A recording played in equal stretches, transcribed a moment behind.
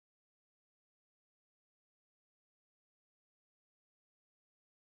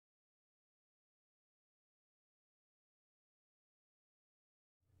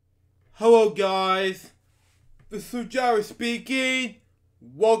Hello guys, this is Jerry speaking.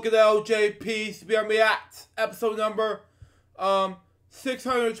 Welcome to LJPCBM React, episode number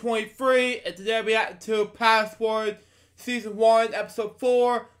 623, and today we react to Password Season 1, Episode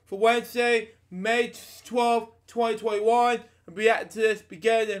 4 for Wednesday, May 12, 2021. And react to this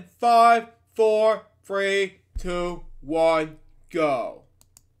beginning in 5, 4, 3, 2, 1, go.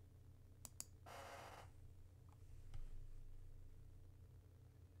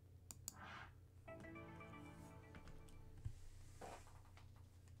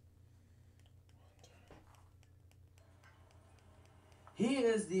 He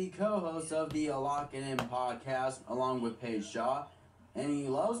is the co-host of the Lock It In podcast along with Paige Shaw, and he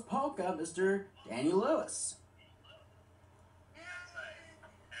loves polka, Mr. Danny Lewis.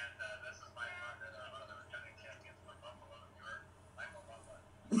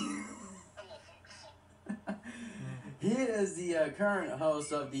 He is the current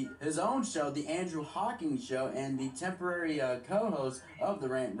host of his own show, The Andrew Hawking Show, and the temporary co-host of the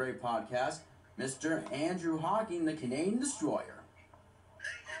Rant and Rave podcast, Mr. Andrew Hawking, the Canadian Destroyer.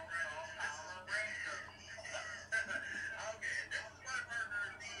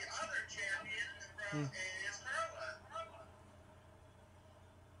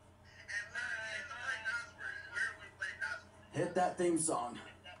 Hit that theme song.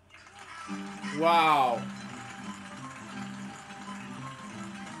 Wow.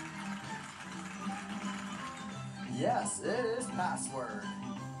 Yes, it is Password.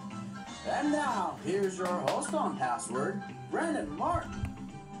 And now, here's your host on Password, Brandon Martin.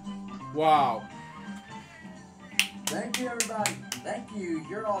 Wow. Thank you, everybody. Thank you.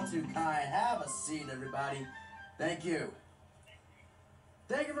 You're all too kind. Have a seat, everybody. Thank you.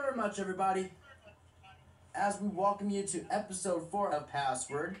 Thank you very much, everybody. As we welcome you to episode 4 of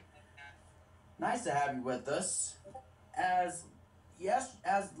Password. Nice to have you with us. As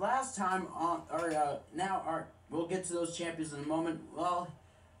last time on, we'll get to those champions in a moment. Well,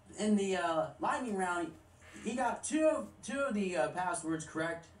 in the lightning round, he got two of the passwords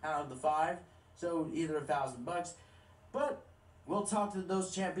correct out of the 5, so either $1,000. But we'll talk to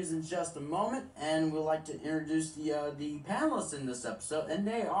those champions in just a moment, and we'd like to introduce the panelists in this episode, and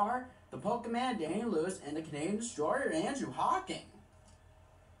they are the Pokemon Danny Lewis and the Canadian Destroyer Andrew Hawking.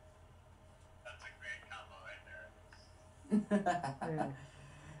 That's a great combo right there.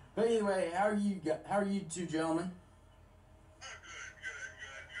 But anyway, how are you two gentlemen?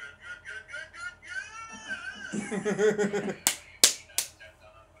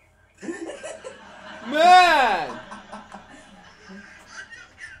 Man!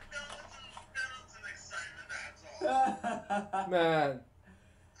 Man.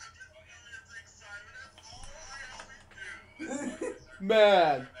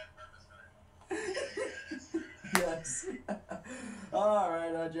 Man. Yes.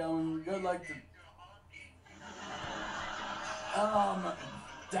 Alright, gentlemen. Good luck to...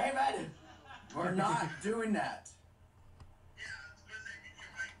 David! We're not doing that.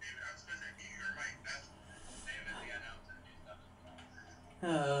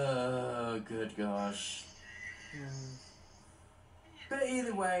 Oh, good gosh. But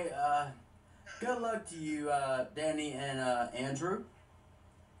either way, good luck to you, Danny and Andrew.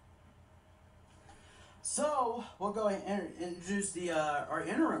 So, we'll go ahead and introduce our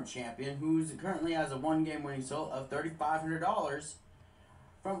interim champion, who currently has a one-game winning total of $3,500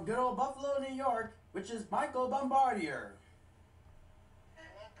 from good old Buffalo, New York, which is Michael Bombardier.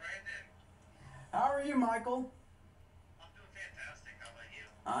 Hello, Brandon. How are you, Michael? I'm doing fantastic. How about you?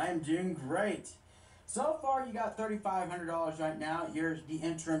 I am doing great. So far, you got $3,500 right now. You're the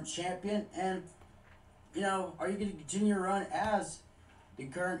interim champion, and are you going to continue your run as the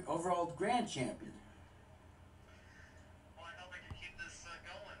current overall grand champion? Well, I hope I can keep this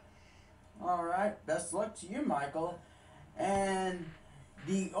going. All right, best luck to you, Michael. And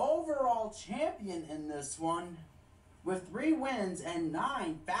the overall champion in this one, with 3 wins and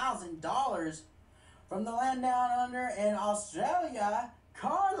 $9,000 from the land down under in Australia,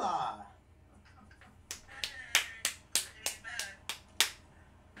 Carla.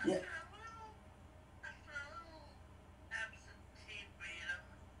 Yeah.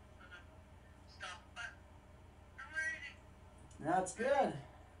 That's good.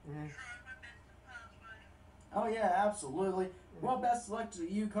 Mm-hmm. Oh yeah, absolutely. Well, best of luck to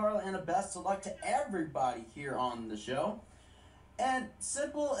you, Carla, and a best of luck to everybody here on the show. And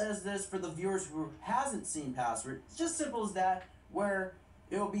simple as this for the viewers who hasn't seen Password, it's just simple as that, where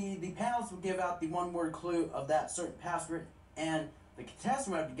it'll be the panelists will give out the one-word clue of that certain password, and the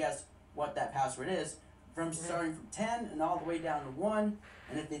contestant will have to guess what that password is, from starting from 10 and all the way down to 1.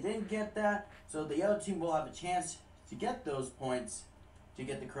 And if they didn't get that, so the other team will have a chance to get those points to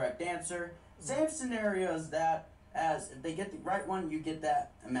get the correct answer. Same scenario as that, as if they get the right one, you get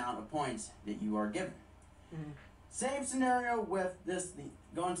that amount of points that you are given. Same scenario with this.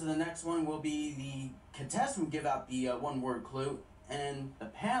 Going to the next one will be the contestant will give out the one-word clue, and the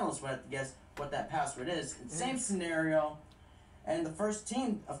panelists will have to guess what that password is. Same scenario, and the first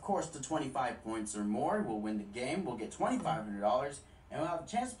team, of course, to 25 points or more will win the game. We'll get $2,500, and we'll have a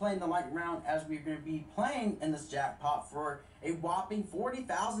chance to play in the lightning round as we're going to be playing in this jackpot for a whopping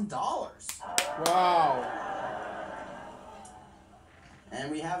 $40,000. Wow. And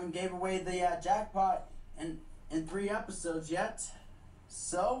we haven't gave away the jackpot in 3 episodes yet.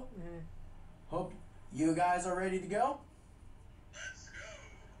 So, hope you guys are ready to go. Let's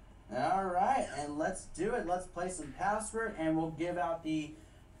go. All right, and let's do it. Let's play some password, and we'll give out the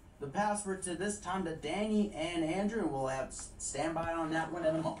password to this time to Danny and Andrew. We'll have standby on that one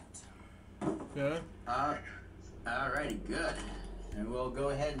in a moment. Okay. Alrighty, good. And we'll go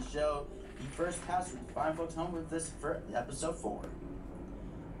ahead and show the first password to find folks home with this for episode 4.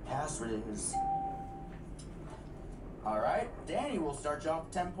 Password is... Alright, Danny will start you off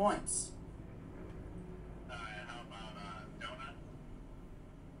with 10 points. How about donut?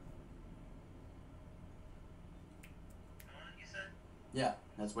 Donut, you said? Yeah,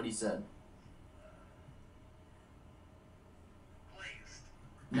 that's what he said. Glazed.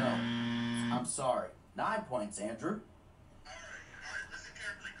 No, I'm sorry. 9 points, Andrew. Alright, listen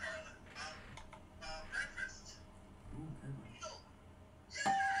carefully, Carla. Breakfast.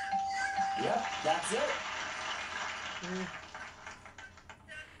 Yeah! Yep, that's it. When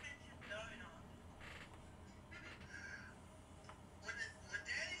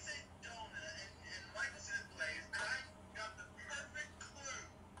Danny said donut and Michael said glaze, I got the perfect clue.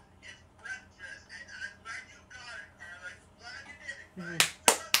 It's breakfast, and I'm glad you got it, Carla. Glad you did it.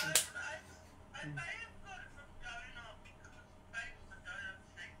 I am got it from donut because bagels are donut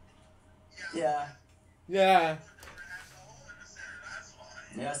shaped. Yeah. Yeah. The donut has a hole in the center, that's why.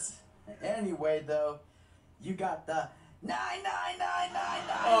 Yes. Anyway, though, you got the 99999.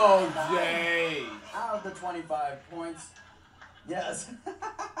 Oh, jeez. Out of the 25 points. Yes.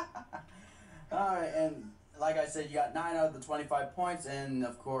 Alright, and like I said, you got 9 out of the 25 points, and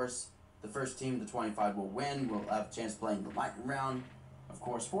of course, the first team, the 25, will win. We'll have a chance playing the lightning round. Of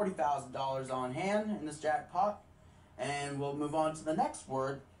course, $40,000 on hand in this jackpot. And we'll move on to the next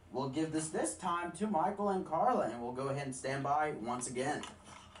word. We'll give this time to Michael and Carla, and we'll go ahead and stand by once again.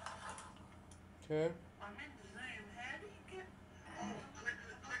 Okay. I meant to say, how do you get... click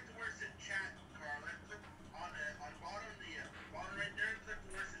the words in chat, Carla. Click on the bottom of the bottom right there, click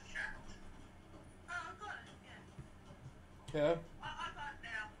the words in chat. Oh, I got it, yeah. Okay. I got it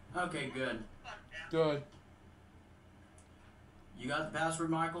now. Okay, good. Got it now. Good. You got the password,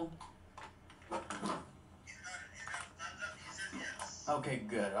 Michael? You got it. You got thumbs up. You said yes. Okay,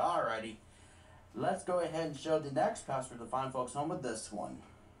 good. Alrighty. Let's go ahead and show the next password to find folks home with this one.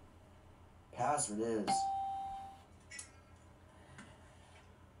 Password is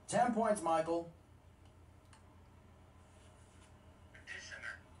 10 points, Michael.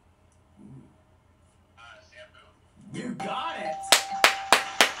 Conditioner. Shampoo. You got it.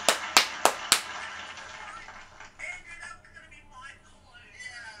 Andrew, that was gonna be my clue.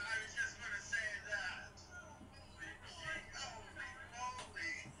 Yeah, I was just gonna say that. Holy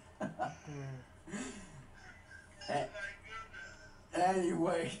moly. Oh my goodness.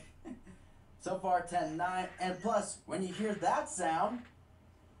 Anyway, so far 10-9, and plus, when you hear that sound,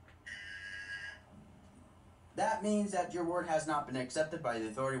 that means that your word has not been accepted by the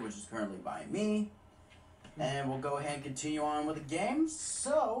authority, which is currently by me. And we'll go ahead and continue on with the game.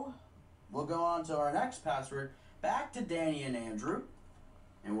 So, we'll go on to our next password, back to Danny and Andrew,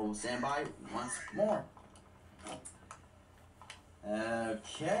 and we'll stand by once more.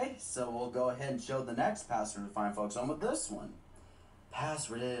 Okay, so we'll go ahead and show the next password to find folks home with this one.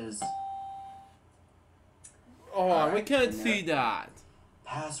 Password is... Oh, we can't see that.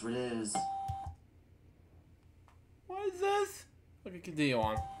 Password is... What is this? Okay, continue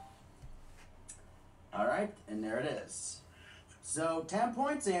on. Alright, and there it is. So, 10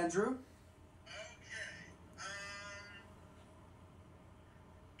 points, Andrew. Okay.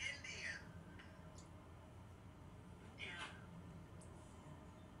 Indian.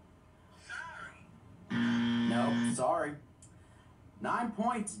 Sorry. No, sorry. 9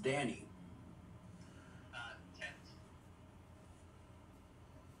 points, Danny. Tent.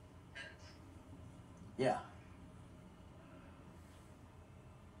 Tent. Yeah.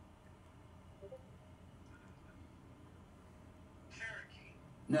 Cherokee.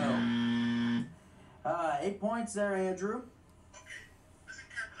 No. 8 points there, Andrew. Okay. Listen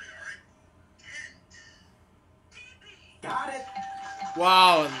carefully, alright? Tent. TP. Got it.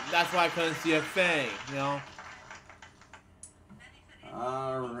 Wow, that's why I couldn't see a thing, you know?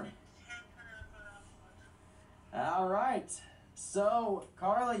 Alright. Alright. So,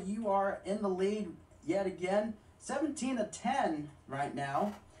 Carla, you are in the lead yet again. 17 to 10 right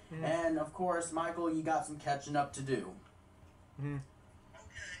now. Mm-hmm. And, of course, Michael, you got some catching up to do. Mm-hmm.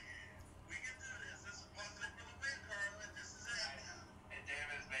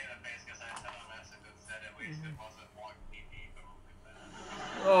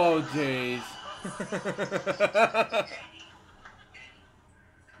 Oh, jeez.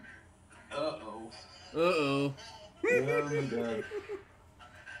 Uh-oh. Uh-oh. Oh, my God.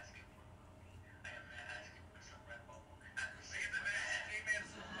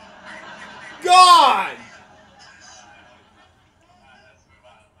 God!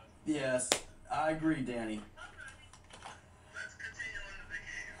 Yes, I agree, Danny.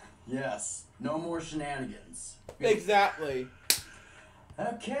 Yes, no more shenanigans. Exactly.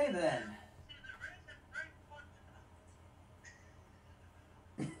 Okay, then.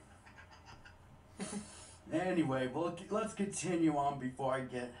 Anyway, well, let's continue on before I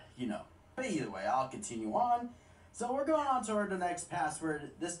get, But either way, I'll continue on. So we're going on to the next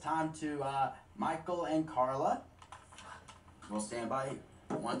password, this time to Michael and Carla. We'll stand by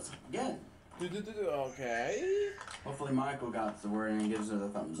once again. Okay. Hopefully Michael got the word and gives her the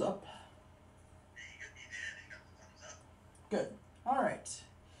thumbs up. Good. Alright.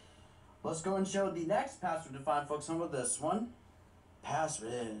 Let's go and show the next password to find folks on with this one.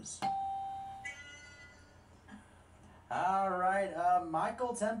 Password is... Alright,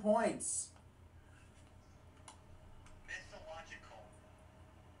 Michael, 10 points. Mythological.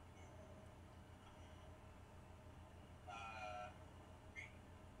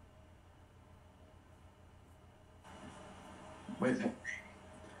 Wait.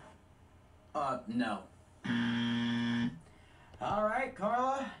 No. Alright,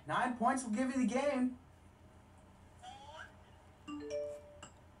 Carla, 9 points will give you the game.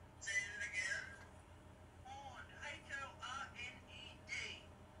 Say it again. Horn. H-O-R-N-E-D.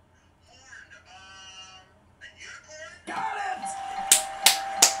 Horned. A unicorn? Got it!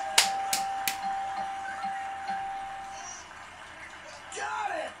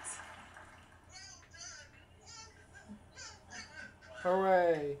 Got it! Well done.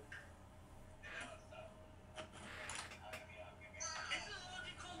 Hooray.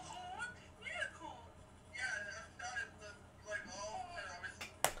 Mythological horn? Unicorn. Yeah, I thought it was like all, and I was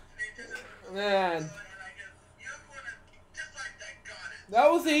paying attention. Man, And I guess unicorn and just like that, got it. that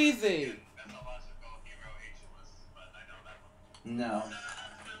was easy. Mythological hero ageless, but I know that one. No.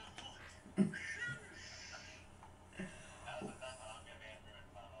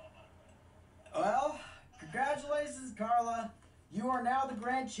 Well, congratulations, Carla. You are now the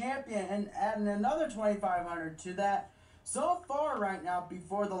grand champion and adding another $2,500 to that. So far right now,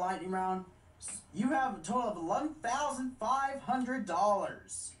 before the lightning round, you have a total of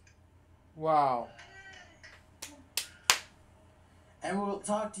 $11,500. Wow. And we'll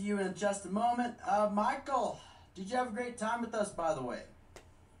talk to you in just a moment. Michael, did you have a great time with us, by the way?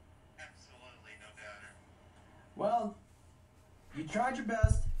 Absolutely, no doubter. Well, you tried your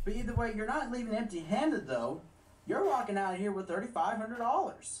best, but either way, you're not leaving empty-handed, though. You're walking out of here with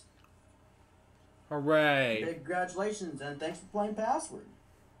 $3,500. Hooray. Big congratulations, and thanks for playing Password.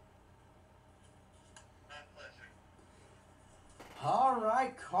 My pleasure. All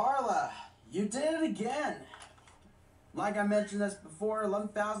right, Carla, you did it again. Like I mentioned this before,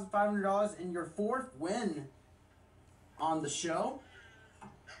 $11,500 in your fourth win on the show.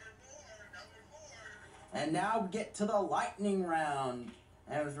 Number four. And now we get to the lightning round.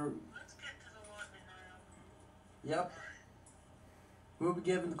 And Let's get to the lightning round. yep, we'll be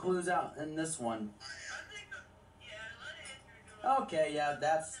giving the clues out in this one. I think that, yeah, let Andrew do it. Okay, yeah,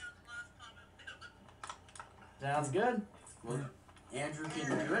 that's Last time it- sounds good. Well, Andrew, can you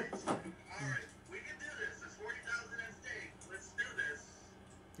do it? Alright, we can do this. There's 40,000 at stake. Let's do this.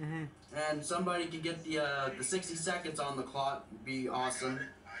 Mm-hmm. And somebody can get the 60 seconds on the clock. Be awesome.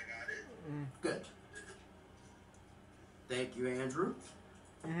 I got it. Good. Thank you, Andrew.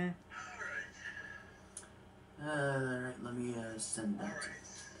 Mm-hmm. Alright. Let me send that. Alright.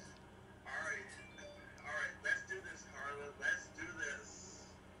 Let's do this, Carla. Let's do this.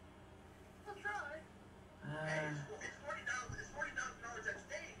 I'll try. Hey, it's $40,000 at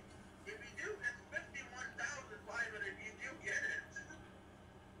stake. If you do, it's $51,500 if you do get it.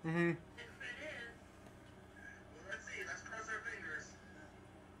 Mm-hmm. If it is. Well, let's see. Let's cross our fingers.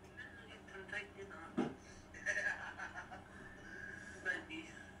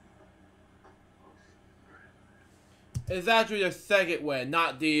 It's actually the second win,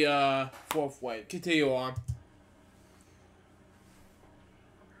 not the fourth win. Continue on.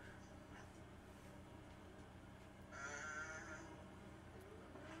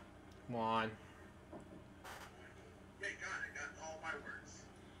 Come on. Yeah, got all my words.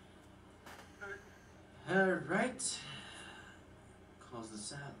 Alright. Close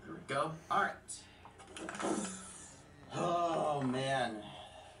this out. There we go. Alright. Oh, man.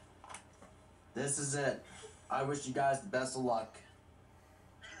 This is it. I wish you guys the best of luck.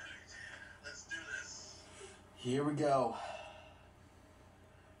 Alright, let's do this. Here we go.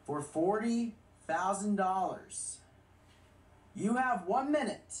 For $40,000, you have 1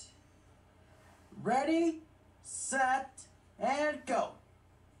 minute. Ready, set, and go.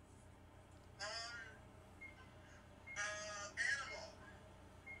 Animal.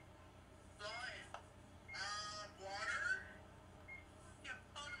 Flying. Water.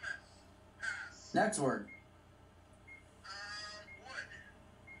 Hippopotamus. Pass. Next word. Wood.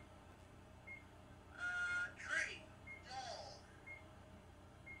 Tree. Wall.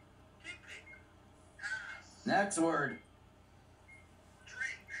 Picnic. Pass. Next word.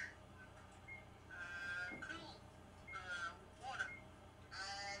 Drink. Cool. Water.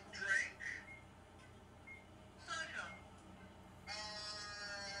 Drink. Cider.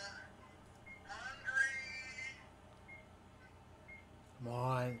 Hungry. Come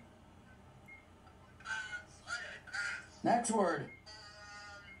on. Pass. Pass. Next word.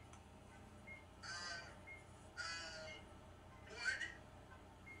 Wood.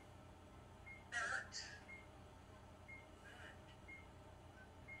 Dirt.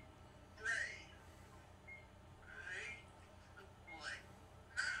 Gray. Boy.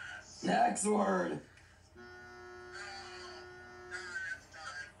 Pass. Next word. That's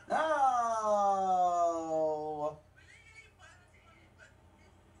time. Oh.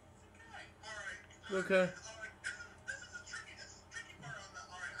 Alright. Okay. This is a tricky part on the.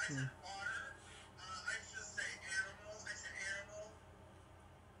 Alright, I said water. I should say animals. I said animal.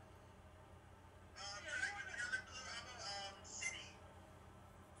 Can I give another clue? How about city?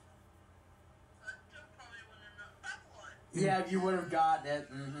 I probably wouldn't know. That one. Yeah, you would have gotten it.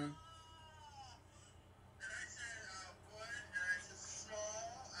 And Mm-hmm. I said wood, and I said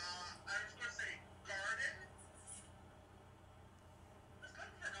small. I was going to say garden. Let's go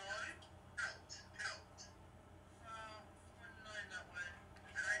for 9. Out. Wouldn't mind that way.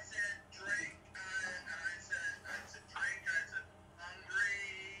 And I said drink. And I said drink. And I said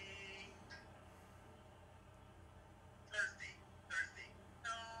hungry. Thirsty.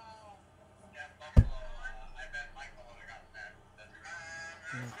 No. Yeah, buffalo. I bet Michael would have gotten that.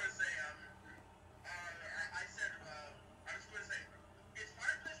 I was going to say I was going to say, is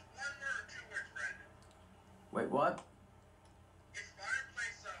fireplace 1 word or 2 words, Brad? Wait, what? Is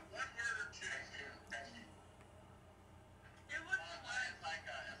fireplace 1 word or 2? It would it's like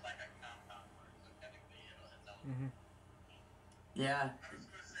a compound word, so technically it's a Yeah. I was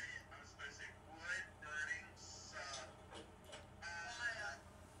going to say wood, burning, was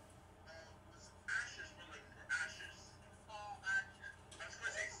ashes, we're looking for ashes. Oh, ashes. I was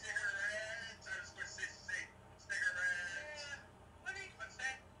going to say cigarettes, I was going to say cigarettes. What do you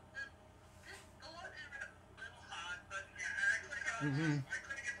say? Go on, a little hot, but yeah, I couldn't get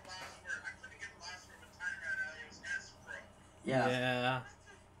the last word. I couldn't get the last word with time ran out. It was S-Pro. Yeah. Yeah.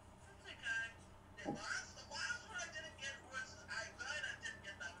 That's okay. The last one I didn't get was, I'm glad I didn't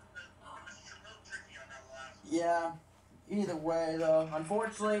get that one. It was a little tricky on that last one. Yeah. Either way, though,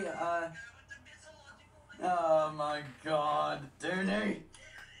 unfortunately, oh my God, Danny.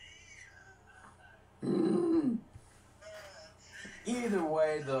 Either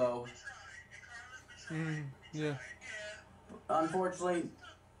way, though, Yeah. unfortunately,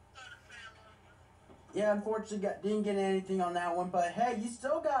 didn't get anything on that one. But hey, you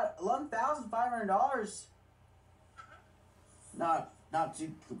still got $11,500. Not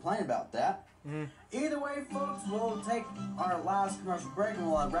to complain about that. Either way, folks, we'll take our last commercial break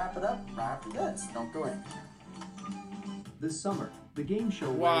and we'll wrap it up right after this. Don't go in. This summer, the game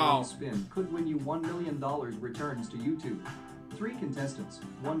show Wow. Where One Spin could win you $1 million returns to YouTube. 3 contestants,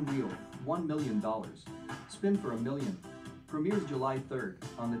 1 wheel, $1 million. Spin for $1 million. Premieres July 3rd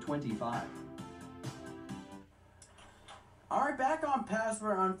on the 25. Alright, back on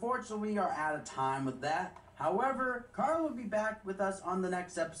Password. Unfortunately, we are out of time with that. However, Carla will be back with us on the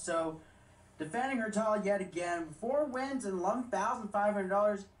next episode, defending her title yet again. 4 wins and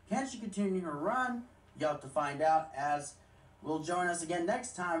 $11,500. Can she continue her run? You'll have to find out, as will join us again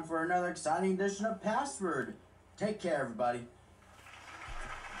next time for another exciting edition of Password. Take care, everybody.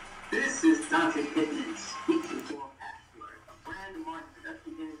 This is Dante Pittman speaking for Password, a brand and market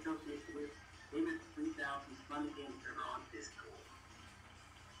production in association with David 3000 Fun Game Server on Discord.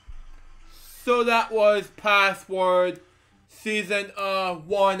 So that was Password Season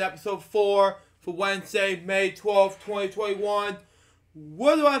 1, Episode 4 for Wednesday, May 12th, 2021.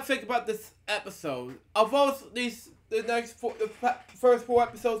 what do I think about this episode? Although the first 4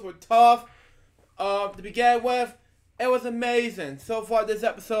 episodes were tough to begin with, it was amazing. So far, this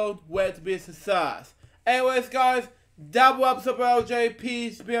episode went to be a success. Anyways, guys, double episode of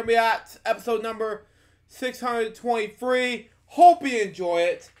LJPCBM Reacts, episode number 623. Hope you enjoy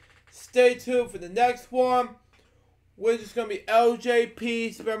it. Stay tuned for the next one, which is going to be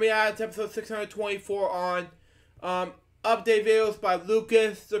LJPCBM Reacts, episode 624 on update videos by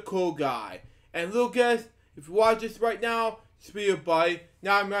Lucas, the cool guy. And Lucas, if you watch this right now, just be a buddy.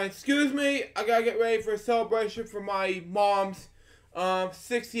 Now I'm going, excuse me, I gotta get ready for a celebration for my mom's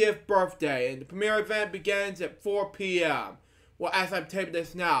 60th birthday. And the premiere event begins at 4 p.m. Well, as I'm taping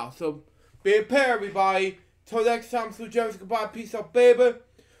this now. So, be prepared, everybody. Till next time, so Jefferson, goodbye, peace out, baby.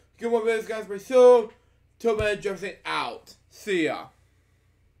 Get more videos, guys, very soon. Till then, Jefferson out. See ya.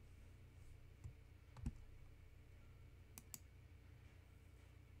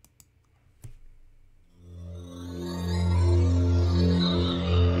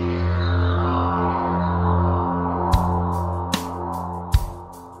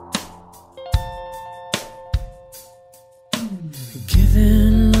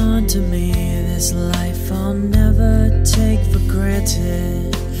 Given unto me this life I'll never take for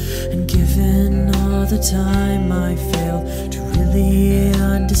granted, and given all the time I failed to really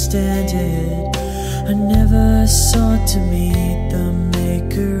understand it, I never sought to meet the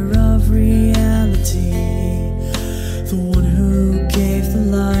maker of reality, the one who gave the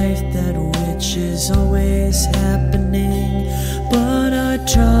life that which is always happening, but I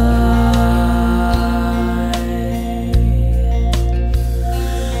tried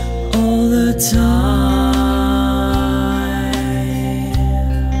all the time.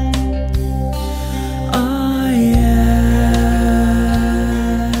 I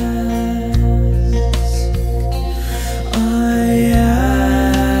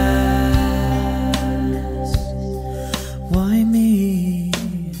ask, why me?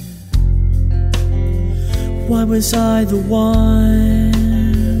 Why was I the one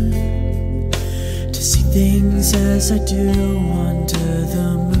to see things as I do under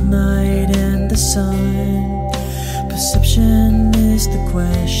the moonlight and the sun? Perception is the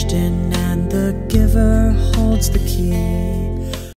question, and the giver holds the key.